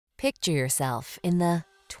Picture yourself in the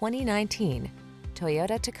 2019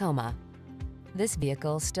 Toyota Tacoma. This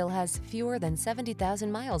vehicle still has fewer than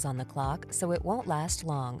 70,000 miles on the clock, so it won't last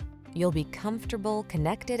long. You'll be comfortable,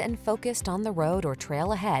 connected, and focused on the road or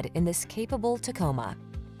trail ahead in this capable Tacoma.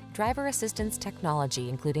 Driver assistance technology,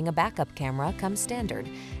 including a backup camera, comes standard,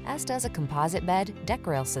 as does a composite bed, deck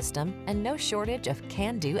rail system, and no shortage of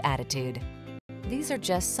can-do attitude. These are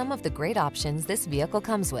just some of the great options this vehicle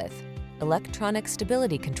comes with: electronic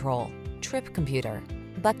stability control, trip computer,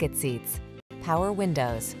 bucket seats, power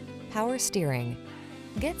windows, power steering.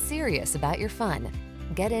 Get serious about your fun.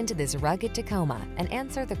 Get into this rugged Tacoma and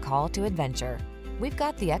answer the call to adventure. We've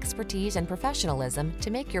got the expertise and professionalism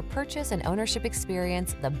to make your purchase and ownership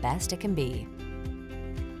experience the best it can be.